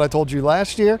that's what I told you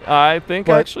last year. I think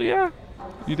actually, yeah,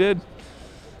 you did.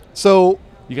 So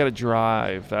you got to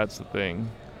drive. That's the thing.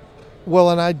 Well,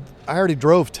 and I already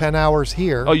drove 10 hours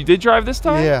here. Oh, you did drive this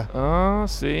time? Yeah. Oh,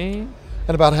 see?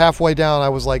 And about halfway down, I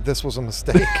was like, this was a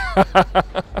mistake.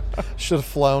 Should have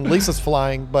flown. Lisa's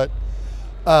flying, but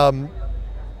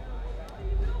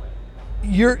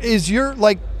is your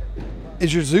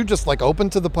zoo just open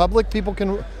to the public? People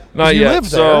can... Not you yet. Live there.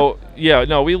 So, yeah,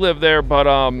 no, we live there,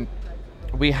 but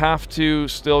we have to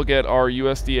still get our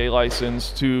USDA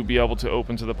license to be able to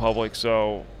open to the public.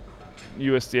 So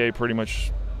USDA pretty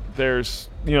much, there's,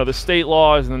 the state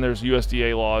laws, and then there's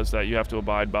USDA laws that you have to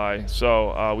abide by.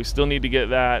 So we still need to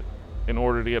get that in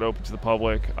order to get open to the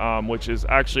public, which is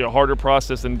actually a harder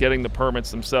process than getting the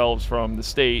permits themselves from the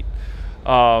state.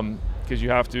 Because you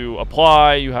have to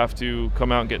apply, you have to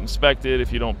come out and get inspected.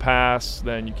 If you don't pass,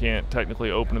 then you can't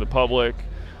technically open to the public.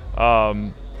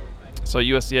 So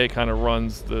USDA kind of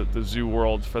runs the zoo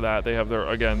world for that. They have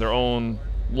their own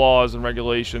laws and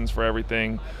regulations for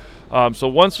everything. So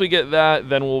once we get that,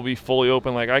 then we'll be fully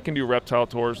open. I can do reptile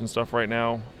tours and stuff right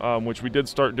now, which we did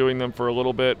start doing them for a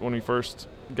little bit when we first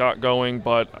got going,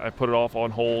 but I put it off on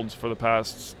hold for the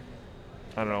past,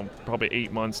 I don't know, probably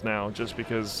 8 months now, just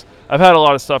because I've had a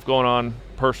lot of stuff going on,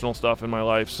 personal stuff in my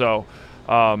life. So,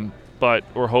 but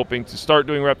we're hoping to start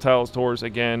doing reptiles tours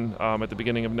again at the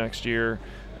beginning of next year,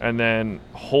 and then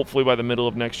hopefully by the middle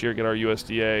of next year get our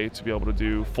USDA to be able to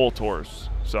do full tours.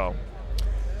 So,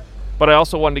 but I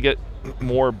also wanted to get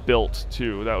more built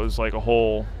too. That was a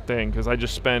whole thing, because I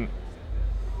just spent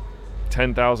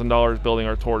 $10,000 building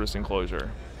our tortoise enclosure.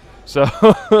 So.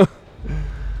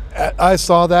 I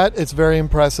saw that. It's very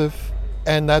impressive.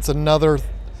 And that's another...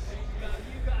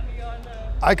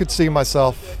 I could see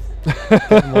myself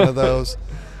getting one of those.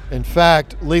 In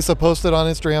fact, Lisa posted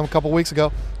on Instagram a couple weeks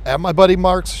ago at my buddy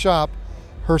Mark's shop,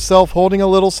 herself holding a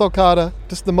little sulcata,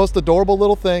 just the most adorable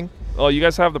little thing. Oh, you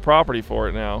guys have the property for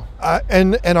it now.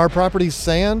 And our property's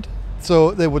sand,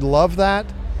 so they would love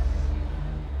that.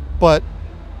 But...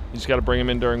 you just got to bring them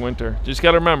in during winter. Just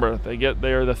got to remember,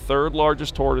 they are the third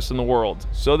largest tortoise in the world.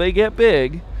 So they get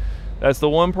big. That's the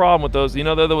one problem with those.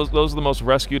 Those are the most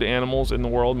rescued animals in the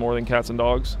world, more than cats and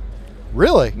dogs.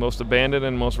 Really? Most abandoned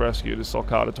and most rescued is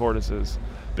sulcata tortoises.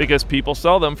 Because people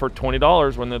sell them for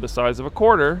 $20 when they're the size of a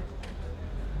quarter,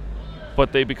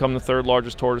 but they become the third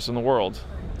largest tortoise in the world.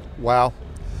 Wow.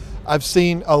 I've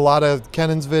seen a lot of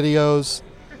Kennan's videos,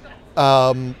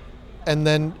 and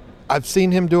then I've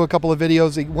seen him do a couple of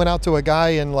videos. He went out to a guy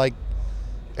in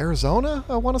Arizona,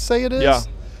 I want to say it is. Yeah.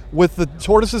 With the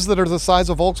tortoises that are the size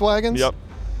of Volkswagens. Yep.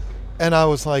 And I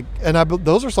was like,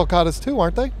 those are sulcatas too,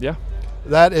 aren't they? Yeah.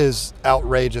 That is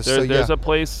outrageous. There's a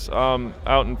place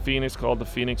out in Phoenix called the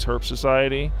Phoenix Herp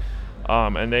Society,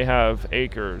 and they have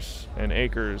acres and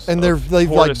acres. And they've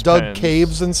dug pens.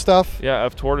 Caves and stuff. Yeah,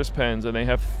 of tortoise pens, and they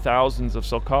have thousands of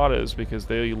sulcatas because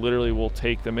they literally will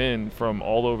take them in from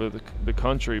all over the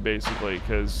country, basically,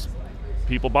 because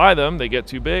people buy them, they get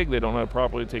too big, they don't know how to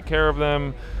properly take care of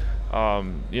them. So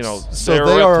they're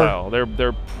they a reptile.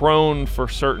 They're prone for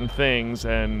certain things,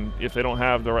 and if they don't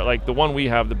have the right, like the one we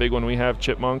have, the big one we have,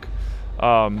 Chipmunk,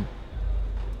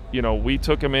 we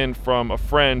took him in from a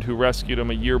friend who rescued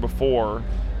him a year before,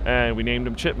 and we named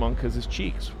him Chipmunk because his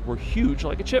cheeks were huge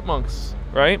like a chipmunk's,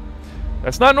 right?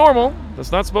 That's not normal.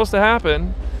 That's not supposed to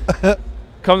happen.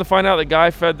 Come to find out, the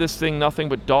guy fed this thing nothing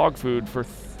but dog food for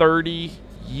 30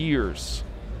 years.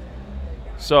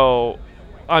 So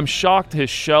I'm shocked his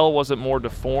shell wasn't more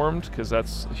deformed, because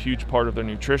that's a huge part of their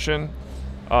nutrition.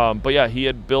 But yeah, he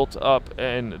had built up,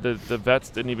 and the vets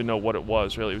didn't even know what it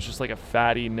was, really. It was just like a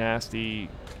fatty, nasty,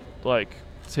 like,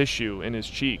 tissue in his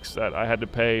cheeks that I had to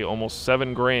pay almost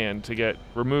 $7,000 to get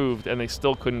removed, and they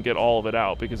still couldn't get all of it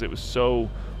out because it was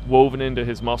so woven into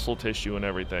his muscle tissue and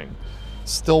everything.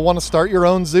 Still want to start your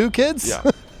own zoo, kids?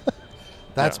 Yeah.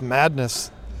 That's madness.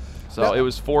 So it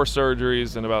was 4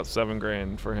 surgeries and about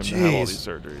 $7,000 for him to have all these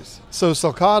surgeries. So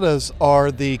sulcatas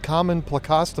are the common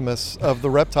plecostomus of the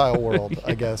reptile world,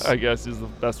 I guess. I guess is the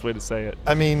best way to say it.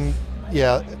 I mean,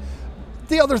 yeah.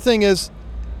 The other thing is,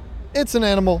 it's an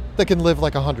animal that can live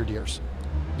like 100 years.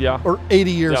 Yeah. Or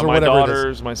 80 years or my whatever daughters,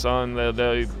 it is. my son,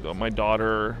 my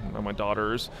daughter, my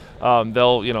daughters,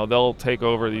 they'll take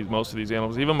over most of these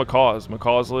animals. Even macaws.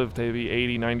 Macaws live to be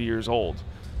 80, 90 years old.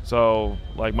 So,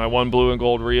 like my one blue and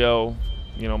gold Rio,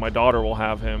 my daughter will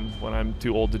have him when I'm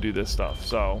too old to do this stuff.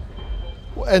 So,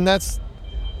 and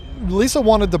Lisa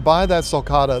wanted to buy that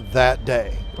sulcata that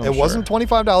day. It wasn't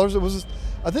 $25. It was,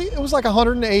 I think it was like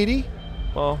 $180.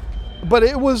 Well, but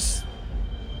it was,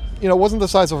 it wasn't the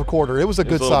size of a quarter. It was a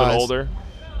good size. A little bit older.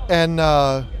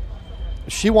 And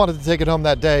she wanted to take it home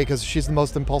that day because she's the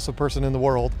most impulsive person in the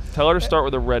world. Tell her to start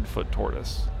with a redfoot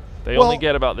tortoise. They only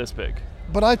get about this big.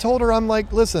 But I told her, I'm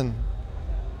like, listen,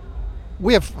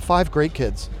 we have 5 great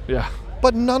kids. Yeah.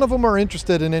 But none of them are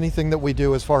interested in anything that we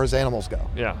do as far as animals go.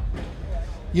 Yeah.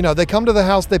 They come to the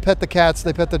house, they pet the cats,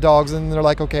 they pet the dogs, and they're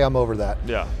like, okay, I'm over that.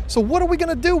 Yeah. So what are we going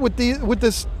to do with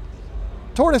this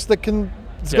tortoise that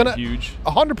is going to huge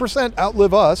 100%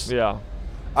 outlive us? Yeah.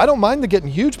 I don't mind the getting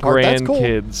huge part. That's cool.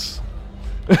 Grandkids.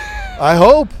 I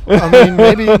hope. I mean,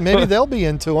 maybe they'll be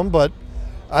into them, but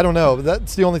I don't know.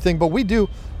 That's the only thing. But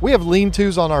we have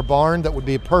lean-tos on our barn that would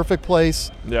be a perfect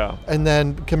place. Yeah. And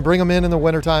then can bring them in the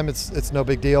wintertime. It's no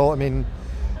big deal. I mean,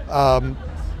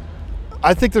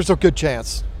 I think there's a good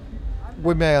chance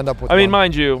we may end up with one.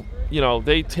 Mind you,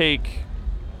 they take,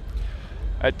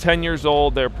 at 10 years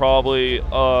old, they're probably,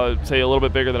 say, a little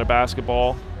bit bigger than a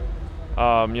basketball.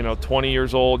 20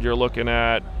 years old, you're looking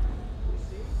at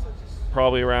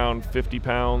probably around 50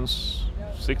 pounds,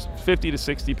 50 to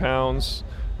 60 pounds.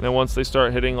 And then once they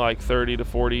start hitting like 30 to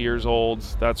 40 years old,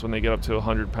 that's when they get up to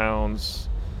 100 pounds.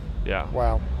 Yeah.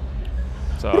 Wow.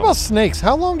 So, what about snakes?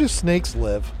 How long do snakes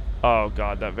live? Oh,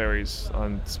 God, that varies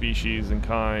on species and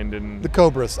kind. And the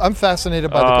cobras. I'm fascinated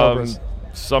by the cobras.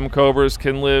 Some cobras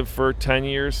can live for 10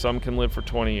 years. Some can live for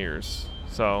 20 years.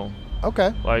 So,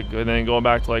 okay. And then going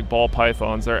back to ball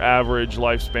pythons, their average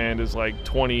lifespan is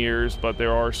 20 years, but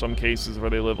there are some cases where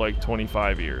they live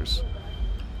 25 years.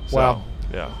 So, wow.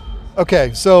 Yeah.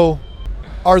 Okay, so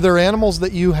are there animals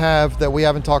that you have that we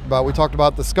haven't talked about? We talked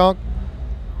about the skunk,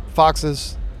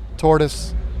 foxes,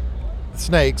 tortoise,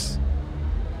 snakes.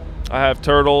 I have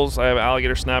turtles. I have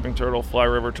alligator snapping turtle, fly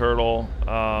river turtle,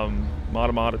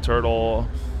 mata turtle,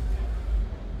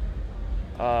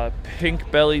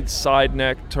 pink-bellied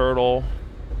side-neck turtle,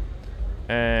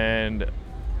 and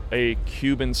a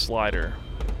Cuban slider.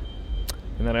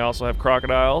 And then I also have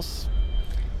crocodiles.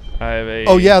 I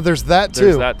have there's that too.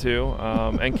 There's that too.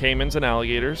 And caimans and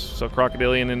alligators. So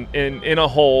crocodilian in a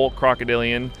whole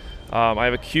crocodilian. I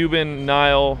have a Cuban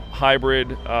Nile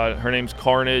hybrid. Her name's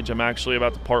Carnage. I'm actually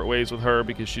about to part ways with her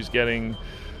because she's getting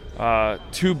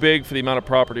too big for the amount of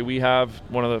property we have.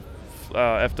 One of the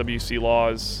FWC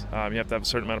laws, you have to have a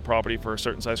certain amount of property for a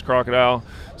certain size crocodile.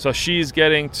 So she's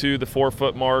getting to the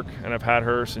 4-foot mark, and I've had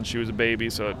her since she was a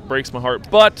baby, so it breaks my heart.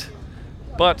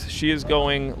 But she is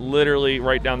going literally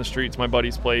right down the street to my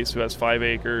buddy's place who has 5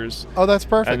 acres. Oh, that's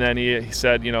perfect. And then he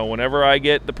said, whenever I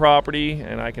get the property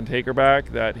and I can take her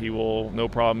back, that he will, no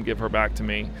problem, give her back to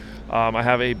me. I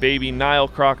have a baby Nile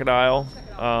crocodile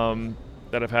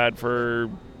that I've had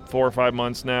for 4 or 5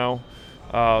 months now.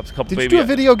 It's a couple. Did you do a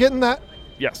video getting that?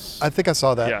 Yes. I think I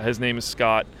saw that. Yeah, his name is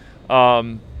Scott,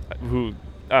 who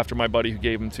after my buddy who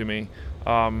gave him to me.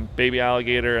 Baby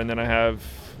alligator, and then I have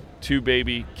 2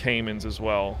 baby caimans as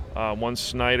well. One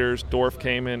Snyder's dwarf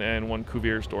caiman and one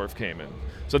Cuvier's dwarf caiman.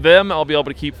 So them I'll be able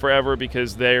to keep forever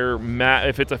because they're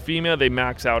if it's a female, they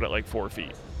max out at 4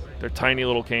 feet. They're tiny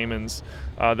little caimans.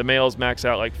 The males max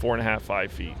out like 4.5,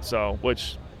 5 feet. So,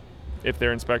 which, if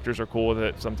their inspectors are cool with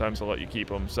it, sometimes they'll let you keep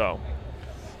them. So,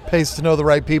 pays to know the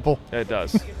right people. it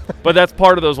does. But that's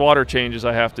part of those water changes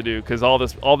I have to do because all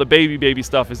the baby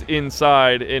stuff is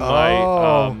inside in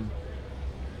my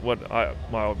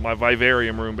my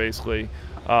vivarium room basically.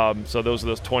 So those are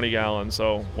those 20 gallons.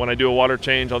 So when I do a water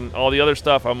change on all the other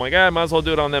stuff, I'm like, I might as well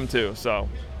do it on them too. So,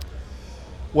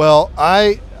 well,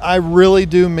 I really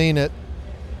do mean it.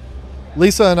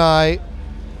 Lisa and I,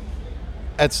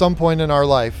 at some point in our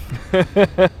life,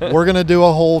 we're going to do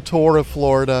a whole tour of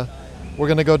Florida. We're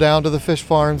going to go down to the fish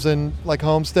farms and like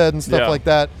Homestead and stuff like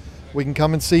that. We can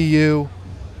come and see you.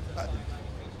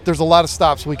 There's a lot of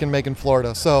stops we can make in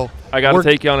Florida. So I got to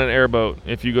take you on an airboat.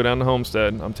 If you go down to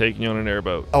Homestead, I'm taking you on an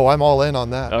airboat. Oh, I'm all in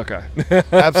on that. Okay.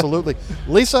 Absolutely.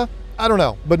 Lisa, I don't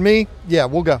know. But me, yeah,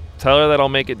 we'll go. Tell her that I'll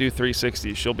make it do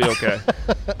 360. She'll be okay.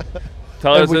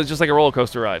 Tell her it's just like a roller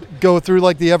coaster ride. Go through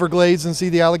like the Everglades and see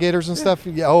the alligators and stuff.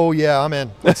 Yeah. Oh, yeah, I'm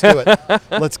in. Let's do it.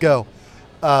 Let's go.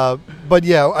 But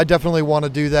yeah, I definitely want to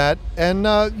do that. And,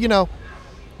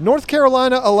 North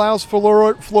Carolina allows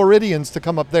Floridians to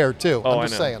come up there too. Oh, I'm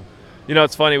just saying.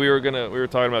 It's funny. We were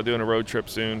talking about doing a road trip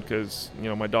soon because,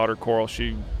 my daughter Coral,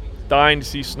 she dying to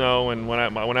see snow. And when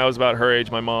I was about her age,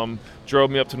 my mom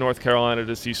drove me up to North Carolina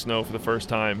to see snow for the first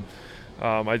time.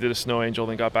 I did a snow angel,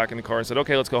 then got back in the car and said,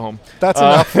 okay, let's go home. That's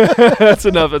enough. That's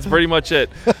enough. That's pretty much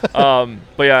it. But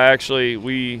yeah, actually,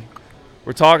 we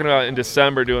were talking about in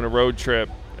December doing a road trip.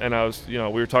 And I was, we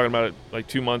were talking about it like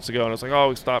 2 months ago. And I was like,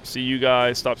 we stopped to see you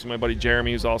guys, stopped to see my buddy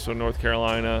Jeremy, who's also in North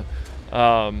Carolina.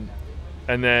 And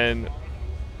then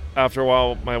after a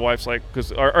while, my wife's like,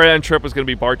 because our end trip was going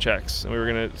to be Barcheks. And we were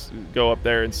going to go up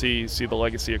there and see the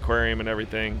Legacy Aquarium and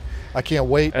everything. I can't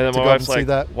wait and then to my go wife's and see like,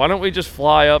 that. Why don't we just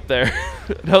fly up there?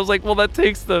 And I was like, well, that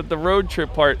takes the road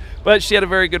trip part. But she had a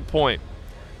very good point.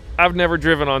 I've never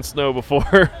driven on snow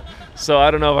before, so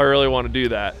I don't know if I really want to do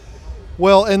that.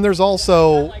 Well, and there's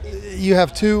also, you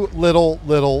have two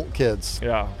little kids.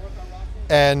 Yeah.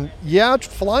 And yeah,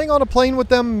 flying on a plane with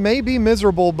them may be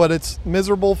miserable, but it's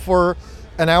miserable for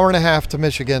an hour and a half to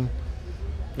Michigan.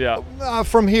 Yeah.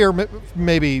 From here,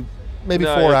 maybe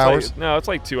 4 hours. It's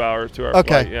like 2 hours, 2 hour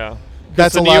okay. flight, yeah.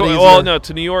 That's a lot easier. Well, no,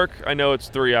 to New York, I know it's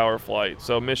 3 hour flight.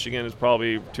 So Michigan is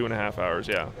probably 2.5 hours,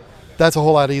 yeah. That's a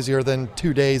whole lot easier than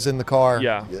 2 days in the car.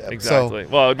 Yeah, exactly.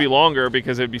 Well, it'd be longer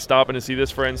because it'd be stopping to see this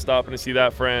friend, stopping to see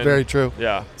that friend. Very true.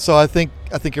 Yeah. So I think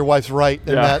your wife's right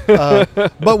in that.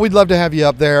 But we'd love to have you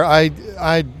up there.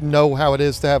 I know how it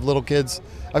is to have little kids.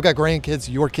 I've got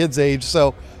grandkids your kids' age,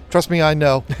 so trust me, I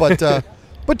know. But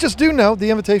but just do know the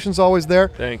invitation's always there.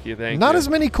 Thank you. Not as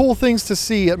many cool things to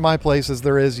see at my place as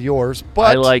there is yours,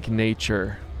 but I like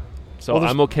nature, so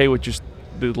I'm okay with just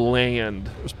the land.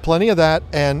 There's plenty of that,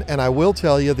 and I will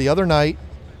tell you, the other night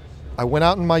I went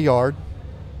out in my yard.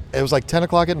 It was like 10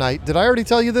 o'clock at night. Did I already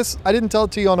tell you this? I didn't tell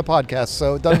it to you on a podcast,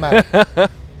 so it doesn't matter.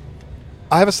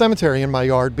 I have a cemetery in my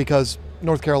yard because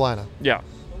North Carolina. Yeah.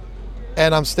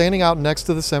 And I'm standing out next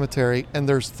to the cemetery, and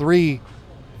there's 3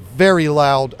 very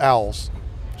loud owls.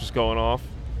 Just going off.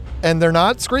 And they're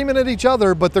not screaming at each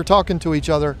other, but they're talking to each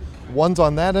other. One's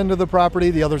on that end of the property,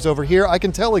 the other's over here. I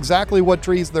can tell exactly what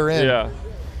trees they're in. Yeah.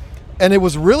 And it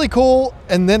was really cool,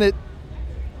 and then it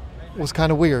was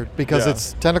kind of weird because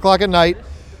it's 10 o'clock at night.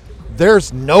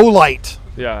 There's no light.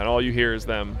 Yeah, and all you hear is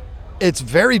them. It's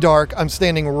very dark. I'm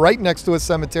standing right next to a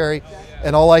cemetery,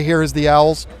 and all I hear is the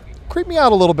owls. Creep me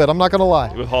out a little bit, I'm not going to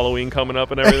lie. With Halloween coming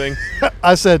up and everything.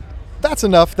 I said, that's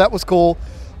enough. That was cool.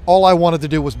 All I wanted to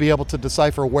do was be able to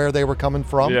decipher where they were coming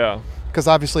from. Yeah. Because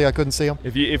obviously I couldn't see them.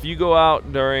 If you go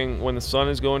out during when the sun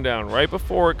is going down, right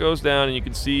before it goes down, and you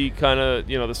can see kind of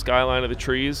the skyline of the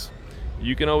trees,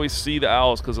 you can always see the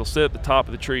owls because they'll sit at the top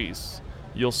of the trees.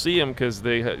 You'll see them because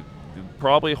they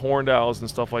probably horned owls and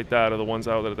stuff like that are the ones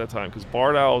out there at that time because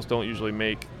barred owls don't usually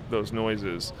make those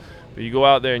noises. But you go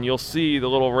out there and you'll see the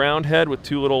little round head with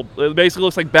 2 little. It basically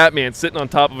looks like Batman sitting on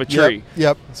top of a tree.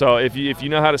 Yep. So if you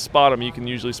know how to spot them, you can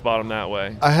usually spot them that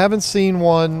way. I haven't seen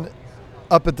one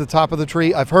up at the top of the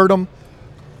tree. I've heard them,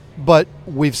 but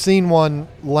we've seen one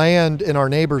land in our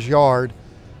neighbor's yard,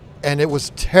 and it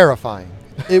was terrifying.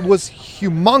 It was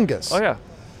humongous. Oh, yeah.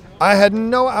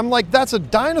 I'm like, that's a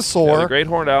dinosaur. Yeah, the great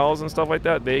horned owls and stuff like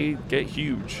that, they get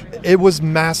huge. It was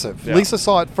massive. Yeah. Lisa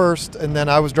saw it first, and then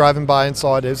I was driving by and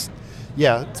saw it. It's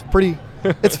pretty,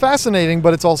 it's fascinating,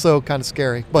 but it's also kind of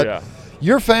scary. But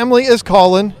your family is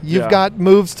calling. You've got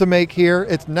moves to make here.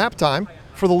 It's nap time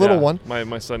for the little one.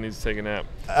 My son needs to take a nap.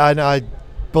 And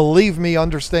believe me,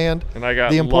 understand And I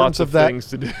got the importance lots of that. things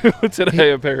to do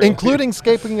today, apparently. Including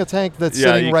escaping a tank that's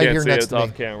yeah, sitting you right can't here see next it to me.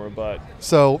 off camera, but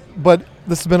So, but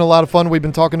this has been a lot of fun. We've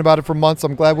been talking about it for months.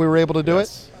 I'm glad we were able to do it.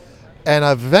 yes. And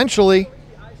eventually,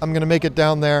 I'm going to make it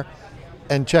down there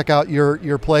and check out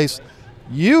your place.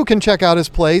 You can check out his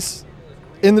place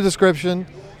in the description.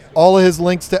 All of his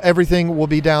links to everything will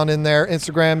be down in there.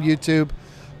 Instagram, YouTube.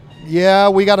 Yeah,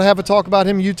 we got to have a talk about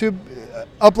him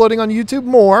uploading on YouTube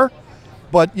more.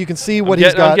 But you can see what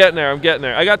he's got. I'm getting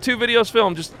there. I got 2 videos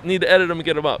filmed. Just need to edit them and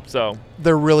get them up. So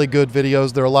They're really good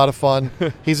videos. They're a lot of fun.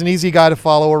 He's an easy guy to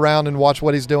follow around and watch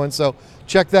what he's doing. So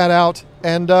check that out.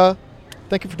 And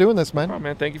thank you for doing this, man. all right,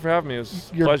 man, thank you for having me. It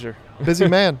was a You're pleasure. Busy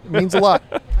man. It means a lot.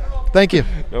 Thank you.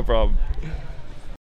 No problem.